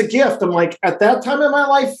 feedback's a gift. I'm like, at that time in my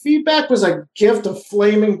life, feedback was a gift of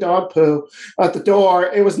flaming dog poo at the door.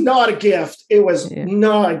 It was not a gift. It was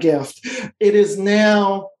not a gift. It is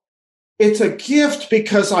now. It's a gift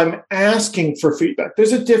because I'm asking for feedback.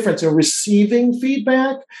 There's a difference in receiving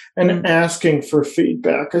feedback and asking for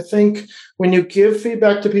feedback. I think when you give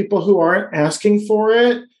feedback to people who aren't asking for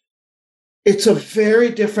it, it's a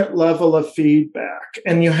very different level of feedback.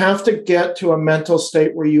 And you have to get to a mental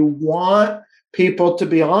state where you want people to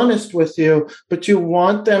be honest with you, but you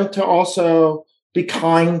want them to also be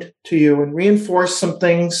kind to you and reinforce some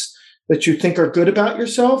things that you think are good about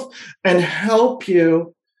yourself and help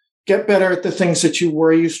you get better at the things that you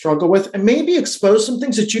worry you struggle with, and maybe expose some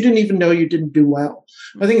things that you didn't even know you didn't do well.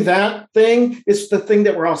 I think that thing is the thing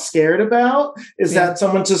that we're all scared about, is that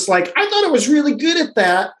someone's just like, I thought I was really good at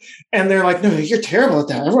that. And they're like, no, you're terrible at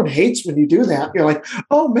that. Everyone hates when you do that. You're like,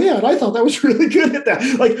 oh man, I thought that was really good at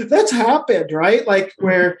that. Like that's happened, right? Like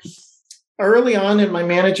where early on in my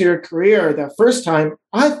managerial career, that first time,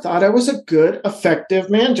 I thought I was a good, effective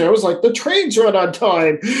manager. I was like, the trains run on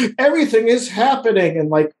time. Everything is happening. And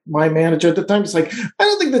like my manager at the time was like, I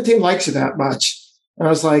don't think the team likes you that much. And I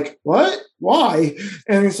was like, what? Why?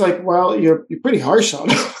 And he's like, well, you're pretty harsh on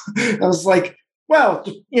them. I was like, well,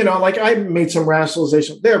 like I made some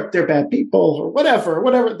rationalization. They're bad people or whatever.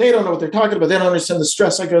 They don't know what they're talking about. They don't understand the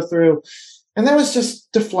stress I go through. And that was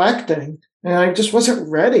just deflecting. And I just wasn't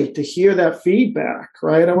ready to hear that feedback,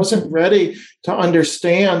 right? I wasn't ready to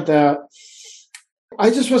understand that. I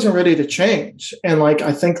just wasn't ready to change. And like,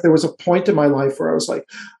 I think there was a point in my life where I was like,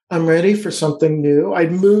 I'm ready for something new.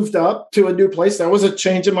 I'd moved up to a new place. That was a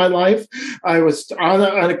change in my life. I was on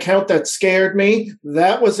an account that scared me.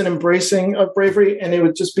 That was an embracing of bravery. And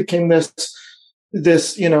it just became this,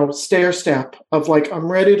 stair step of like,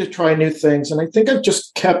 I'm ready to try new things. And I think I've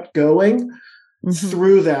just kept going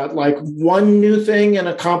through that. Like one new thing, an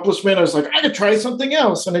accomplishment, I was like, I could try something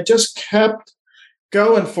else. And it just kept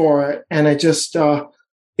going for it. And it just,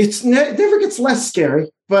 it never gets less scary,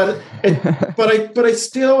 but I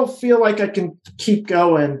still feel like I can keep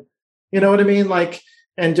going. You know what I mean? Like,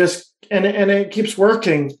 and it keeps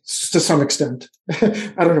working to some extent.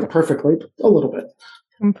 I don't know perfectly, but a little bit.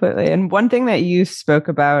 Completely. And one thing that you spoke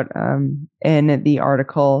about in the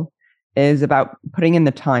article is about putting in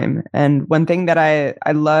the time. And one thing that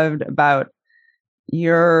I loved about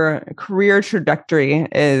your career trajectory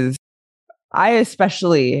is I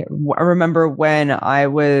especially remember when I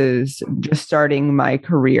was just starting my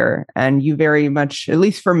career, and you very much, at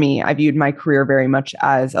least for me, I viewed my career very much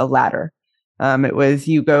as a ladder. It was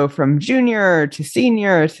you go from junior to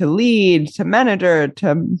senior to lead to manager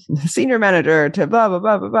to senior manager to blah, blah,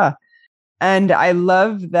 blah, blah, blah. And I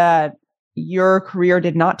love that your career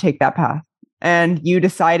did not take that path. And you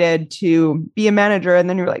decided to be a manager, and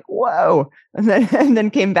then you're like, whoa, and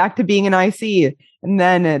then came back to being an IC. And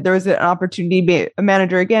then there was an opportunity to be a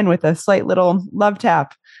manager again with a slight little love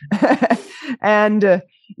tap. And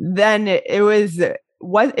then it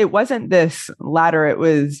wasn't this ladder. It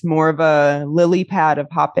was more of a lily pad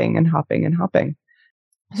of hopping and hopping and hopping.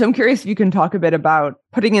 So I'm curious if you can talk a bit about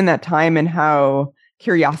putting in that time and how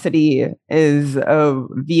curiosity is a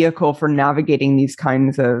vehicle for navigating these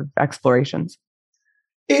kinds of explorations.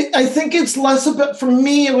 I think it's less about, for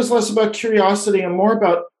me, it was less about curiosity and more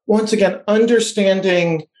about, once again,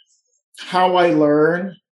 understanding how I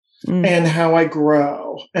learn and how I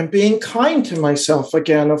grow and being kind to myself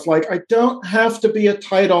again, of like, I don't have to be a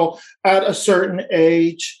title at a certain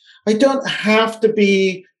age. I don't have to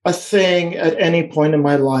be a thing at any point in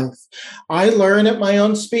my life. I learn at my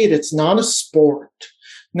own speed. It's not a sport.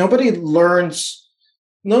 Nobody gets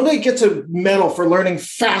a medal for learning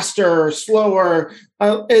faster or slower.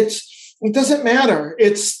 It doesn't matter.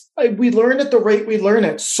 We learn at the rate we learn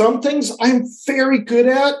it. Some things I'm very good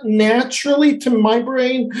at naturally to my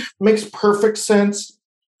brain, makes perfect sense.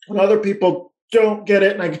 And other people don't get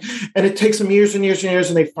it. And it takes them years and years and years,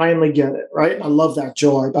 and they finally get it, right? And I love that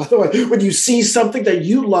joy, by the way. When you see something that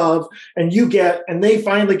you love and you get, and they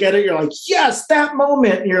finally get it, you're like, yes, that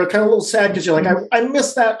moment. And you're kind of a little sad because you're like, I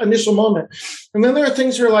missed that initial moment. And then there are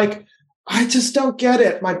things you're like, I just don't get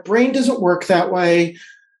it. My brain doesn't work that way.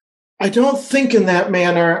 I don't think in that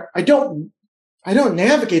manner. I don't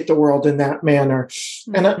navigate the world in that manner.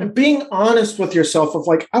 And being honest with yourself of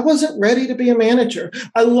like, I wasn't ready to be a manager.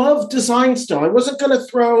 I love design still. I wasn't going to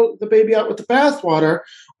throw the baby out with the bathwater.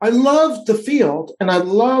 I loved the field and I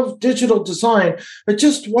love digital design. I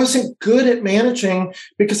just wasn't good at managing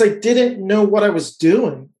because I didn't know what I was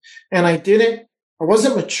doing. And I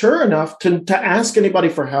wasn't mature enough to ask anybody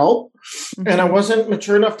for help. And I wasn't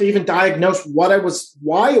mature enough to even diagnose why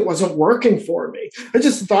it wasn't working for me. I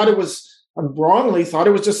just thought I wrongly thought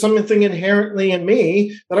it was just something inherently in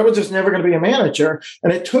me that I was just never going to be a manager.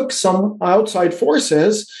 And it took some outside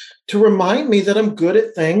forces to remind me that I'm good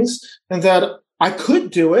at things and that I could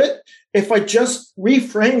do it if I just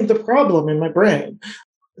reframed the problem in my brain.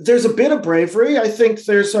 There's a bit of bravery. I think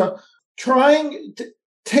there's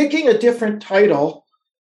taking a different title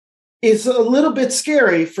is a little bit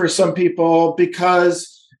scary for some people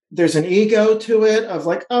because there's an ego to it of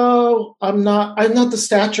like, oh, I'm not the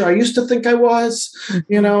stature I used to think I was,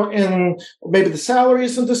 and maybe the salary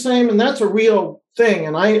isn't the same. And that's a real thing.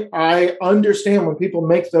 And I understand when people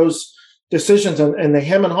make those decisions and they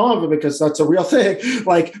hem and haw of it because that's a real thing.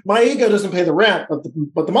 Like my ego doesn't pay the rent,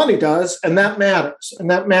 but the money does. And that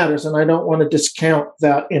matters. And I don't want to discount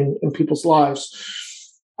that in people's lives.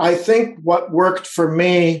 I think what worked for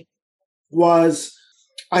me was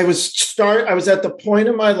I was at the point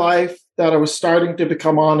in my life that I was starting to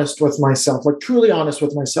become honest with myself, like truly honest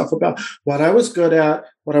with myself about what I was good at,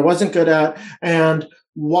 what I wasn't good at, and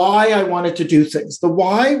why I wanted to do things. The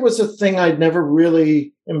why was a thing I'd never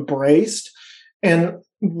really embraced. And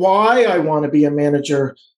why I want to be a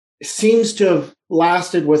manager seems to have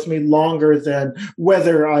lasted with me longer than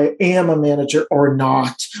whether I am a manager or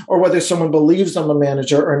not, or whether someone believes I'm a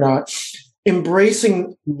manager or not.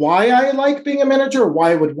 Embracing why I like being a manager, or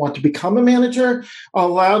why I would want to become a manager,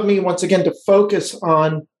 allowed me once again to focus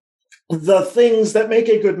on the things that make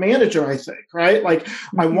a good manager, I think, right? Like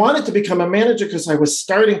I wanted to become a manager because I was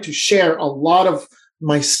starting to share a lot of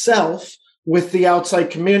myself with the outside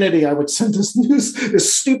community. I would send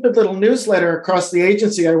this stupid little newsletter across the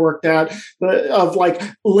agency I worked at of like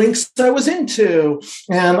links I was into.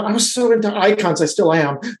 And I was so into icons, I still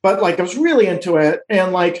am, but like I was really into it.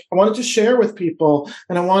 And like I wanted to share with people,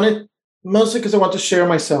 and I wanted mostly because I want to share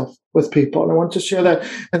myself with people. And I want to share that.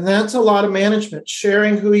 And that's a lot of management,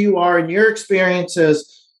 sharing who you are and your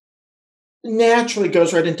experiences naturally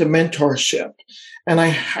goes right into mentorship. And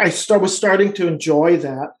I was starting to enjoy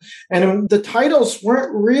that. And the titles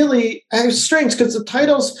weren't really, I was strange because the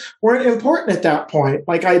titles weren't important at that point.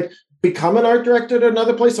 Like I'd become an art director at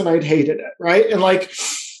another place and I'd hated it, right? And like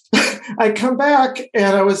I come back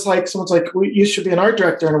and I was like, someone's like, well, you should be an art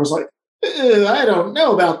director. And I was like, I don't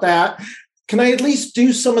know about that. Can I at least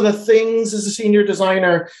do some of the things as a senior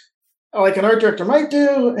designer like an art director might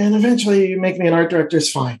do? And eventually you make me an art director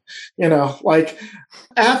is fine. Like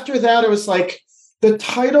after that, it was like, the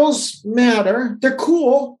titles matter. They're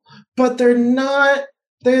cool, but they're not,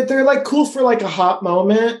 they're like cool for like a hot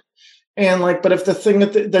moment. And like, but if the thing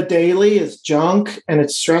that the daily is junk and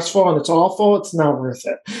it's stressful and it's awful, it's not worth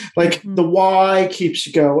it. Like the why keeps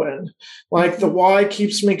you going. Like the why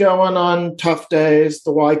keeps me going on tough days.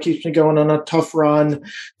 The why keeps me going on a tough run.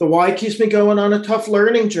 The why keeps me going on a tough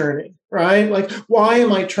learning journey, right? Like, why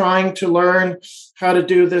am I trying to learn how to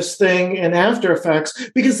do this thing in After Effects?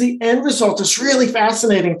 Because the end result is really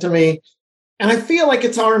fascinating to me. And I feel like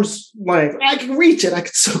it's arm's length. I can reach it. I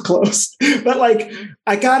get so close. But like,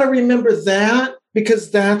 I got to remember that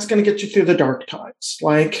because that's going to get you through the dark times.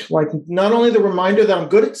 Like not only the reminder that I'm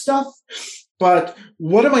good at stuff, but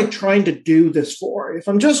what am I trying to do this for? If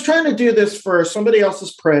I'm just trying to do this for somebody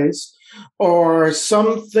else's praise or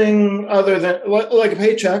something other than like a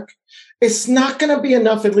paycheck, it's not going to be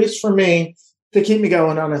enough, at least for me, to keep me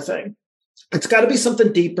going on a thing. It's got to be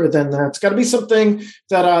something deeper than that. It's got to be something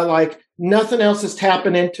that I like. Nothing else is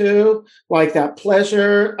tapping into, like that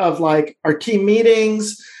pleasure of like our team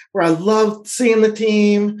meetings where I love seeing the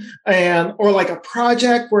team, or like a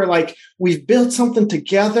project where like we've built something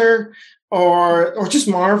together, or just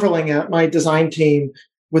marveling at my design team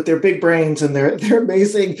with their big brains and their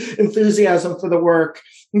amazing enthusiasm for the work.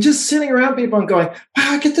 And just sitting around people and going, wow,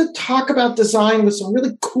 I get to talk about design with some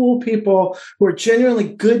really cool people who are genuinely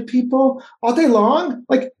good people all day long.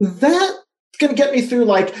 Like that's going to get me through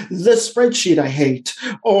like the spreadsheet I hate,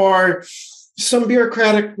 or some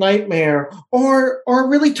bureaucratic nightmare, or a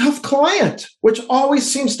really tough client, which always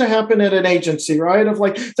seems to happen at an agency, right? Of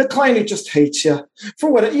like the client who just hates you for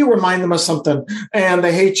what you remind them of something and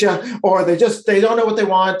they hate you, or they don't know what they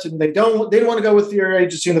want and they don't want to go with your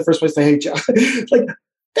agency in the first place. They hate you. Like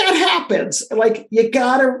that happens. Like you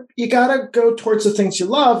gotta go towards the things you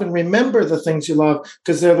love and remember the things you love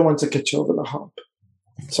because they're the ones that get you over the hump.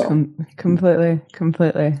 So completely.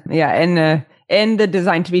 Yeah. In the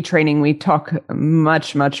Design to Be training, we talk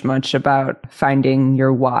much about finding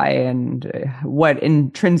your why and what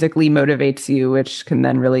intrinsically motivates you, which can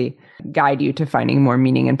then really guide you to finding more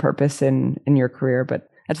meaning and purpose in your career. But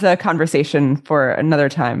that's a conversation for another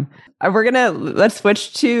time. Let's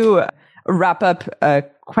switch to wrap up a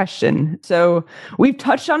question. So we've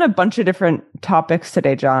touched on a bunch of different topics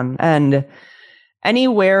today, Jon, and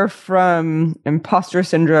anywhere from imposter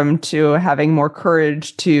syndrome to having more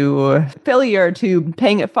courage to failure to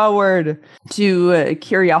paying it forward to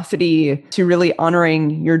curiosity to really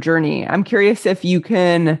honoring your journey. I'm curious if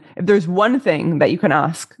there's one thing that you can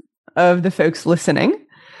ask of the folks listening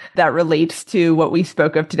that relates to what we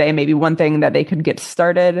spoke of today, maybe one thing that they could get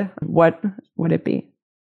started, what would it be?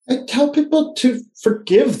 I tell people to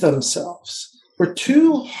forgive themselves. We're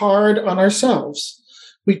too hard on ourselves.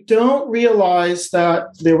 We don't realize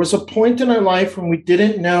that there was a point in our life when we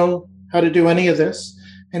didn't know how to do any of this.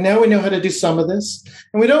 And now we know how to do some of this.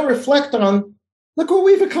 And we don't reflect on, look what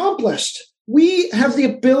we've accomplished. We have the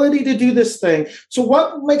ability to do this thing. So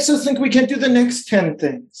what makes us think we can't do the next 10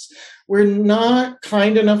 things? We're not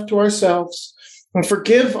kind enough to ourselves and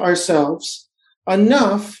forgive ourselves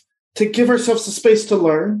enough to give ourselves the space to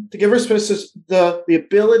learn, to give ourselves the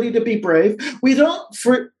ability to be brave. We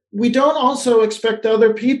don't also expect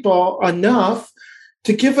other people enough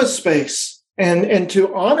to give us space and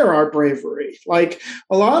to honor our bravery. Like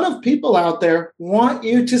a lot of people out there want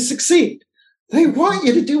you to succeed. They want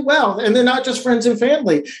you to do well. And they're not just friends and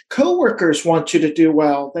family. Coworkers want you to do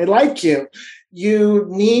well. They like you. You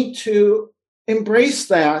need to embrace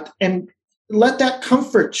that and let that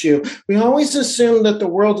comfort you. We always assume that the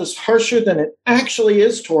world is harsher than it actually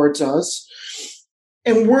is towards us.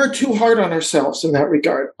 And we're too hard on ourselves in that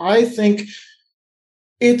regard. I think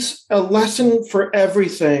it's a lesson for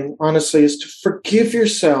everything, honestly, is to forgive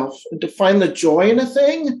yourself and to find the joy in a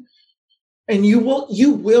thing. And you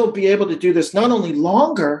will be able to do this not only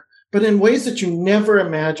longer, but in ways that you never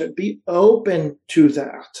imagined. Be open to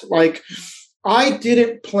that. Like, I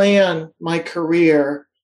didn't plan my career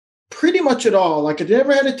pretty much at all. Like, I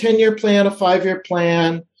never had a 10-year plan, a 5-year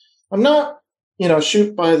plan. I'm not,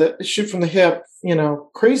 shoot from the hip,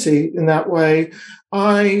 crazy in that way.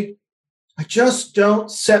 I just don't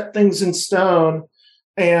set things in stone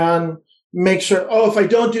and make sure, if I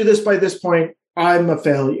don't do this by this point, I'm a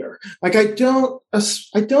failure. Like, I don't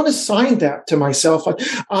assign that to myself.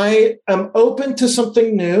 I am open to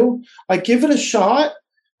something new. I give it a shot.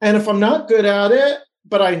 And if I'm not good at it,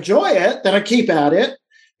 but I enjoy it, then I keep at it.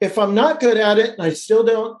 If I'm not good at it and I still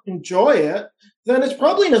don't enjoy it, then it's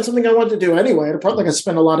probably not something I want to do anyway. I'm probably going to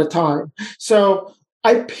spend a lot of time. So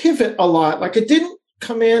I pivot a lot. Like, I didn't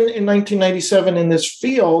come in 1997 in this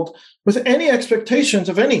field with any expectations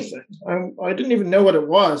of anything. I didn't even know what it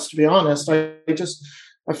was, to be honest. I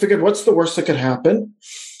figured, what's the worst that could happen?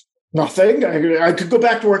 Nothing. I could go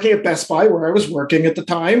back to working at Best Buy, where I was working at the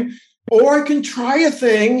time, or I can try a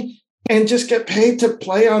thing and just get paid to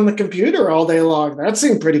play on the computer all day long. That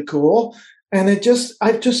seemed pretty cool. And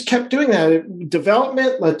I've just kept doing that.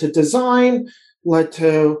 Development led to design, led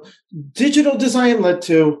to digital design, led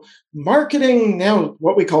to marketing, now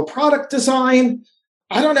what we call product design.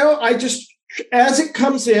 I don't know. As it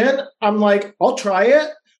comes in, I'm like, I'll try it.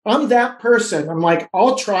 I'm that person. I'm like,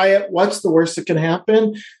 I'll try it. What's the worst that can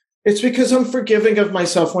happen? It's because I'm forgiving of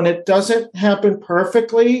myself. When it doesn't happen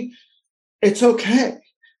perfectly, it's okay.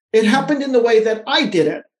 It happened in the way that I did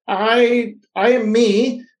it. I am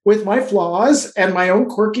me with my flaws and my own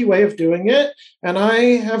quirky way of doing it. And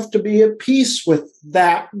I have to be at peace with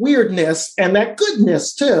that weirdness and that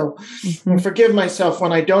goodness too. Mm-hmm. And forgive myself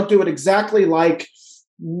when I don't do it exactly like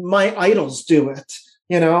my idols do it.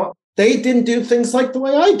 They didn't do things like the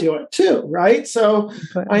way I do it too, right? So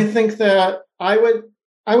I think that I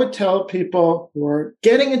would tell people who are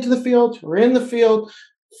getting into the field, who are in the field,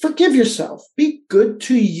 forgive yourself. Be good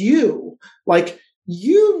to you. Like,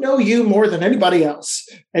 you more than anybody else.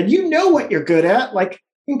 And you know what you're good at. Like,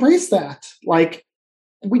 embrace that. Like,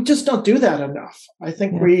 we just don't do that enough. I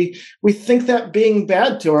think we think that being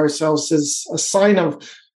bad to ourselves is a sign of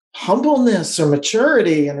humbleness or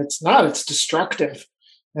maturity, and it's not. It's destructive,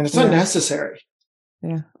 and it's unnecessary.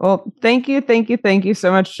 Yeah. Well, thank you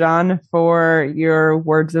so much, Jon, for your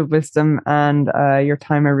words of wisdom and your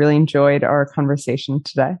time. I really enjoyed our conversation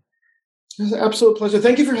today. It was an absolute pleasure.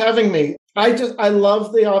 Thank you for having me. I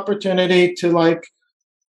love the opportunity to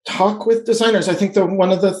talk with designers. I think that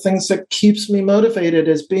one of the things that keeps me motivated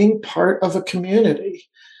is being part of a community.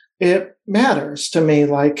 It matters to me.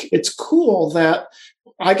 Like, it's cool that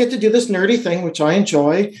I get to do this nerdy thing, which I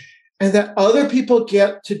enjoy, and that other people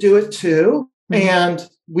get to do it too. Mm-hmm. And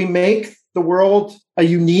we make the world a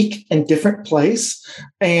unique and different place.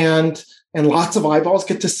 And lots of eyeballs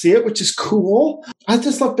get to see it, which is cool. I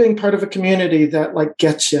just love being part of a community that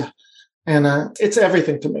gets you. And it's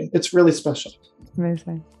everything to me. It's really special.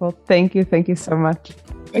 Amazing. Well, thank you. Thank you so much.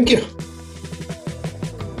 Thank you.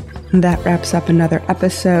 That wraps up another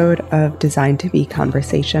episode of Design to Be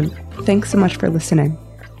Conversation. Thanks so much for listening.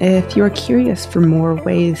 If you're curious for more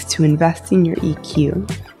ways to invest in your EQ,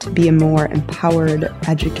 to be a more empowered,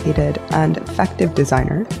 educated, and effective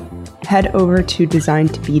designer, head over to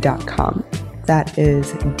designtobe.com. That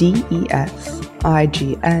is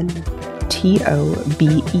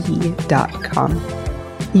DESIGNTOBE.com.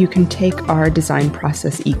 You can take our Design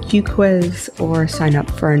Process EQ quiz or sign up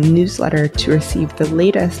for our newsletter to receive the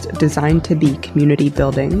latest Design to Be community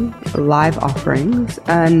building, live offerings,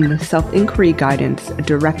 and self-inquiry guidance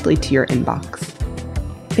directly to your inbox.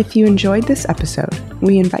 If you enjoyed this episode,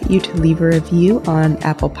 we invite you to leave a review on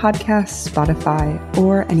Apple Podcasts, Spotify,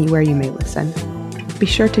 or anywhere you may listen. Be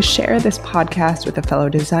sure to share this podcast with a fellow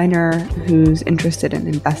designer who's interested in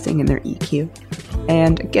investing in their EQ.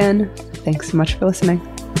 And again, thanks so much for listening.